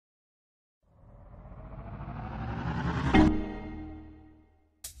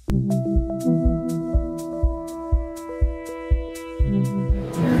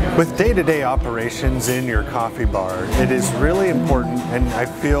With day-to-day operations in your coffee bar, it is really important, and I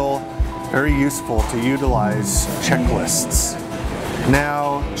feel very useful, to utilize checklists.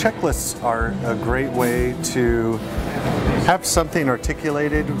 Now, checklists are a great way to have something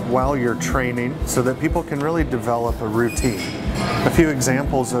articulated while you're training so that people can really develop a routine. A few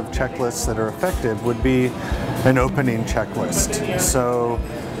examples of checklists that are effective would be an opening checklist. So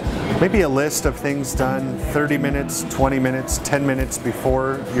maybe a list of things done 30 minutes, 20 minutes, 10 minutes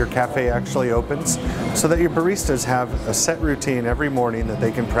before your cafe actually opens, so that your baristas have a set routine every morning that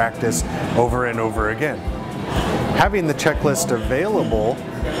they can practice over and over again. Having the checklist available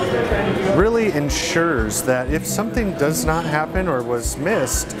really ensures that if something does not happen or was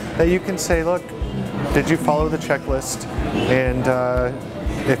missed, that you can say, look, did you follow the checklist? And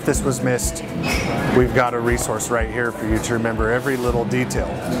if this was missed, we've got a resource right here for you to remember every little detail.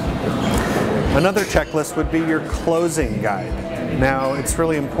 Another checklist would be your closing guide. Now, it's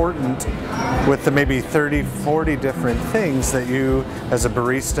really important with the maybe 30, 40 different things that you as a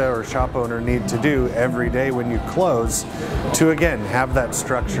barista or shop owner need to do every day when you close to, again, have that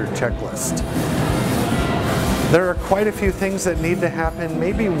structured checklist. There are quite a few things that need to happen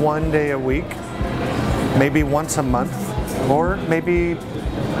maybe one day a week, maybe once a month, or maybe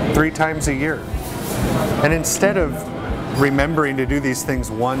 3 times a year. And instead of remembering to do these things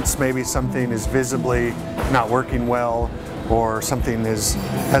once, maybe something is visibly not working well, or something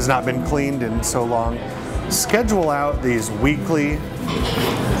has not been cleaned in so long, schedule out these weekly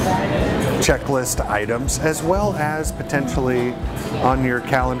checklist items, as well as potentially on your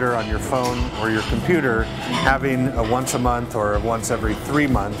calendar, on your phone or your computer, having a once a month or a once every 3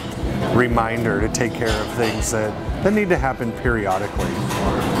 month reminder to take care of things that need to happen periodically.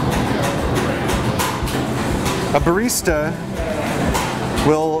 A barista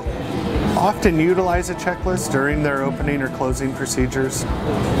will often utilize a checklist during their opening or closing procedures.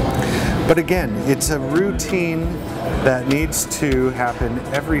 But again, it's a routine that needs to happen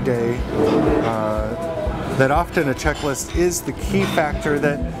every day. That often a checklist is the key factor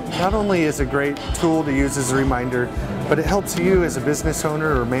that not only is a great tool to use as a reminder, but it helps you as a business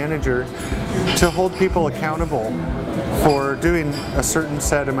owner or manager to hold people accountable for doing a certain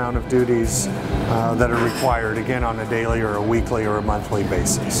set amount of duties that are required, again, on a daily or a weekly or a monthly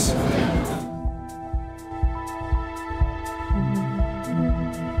basis.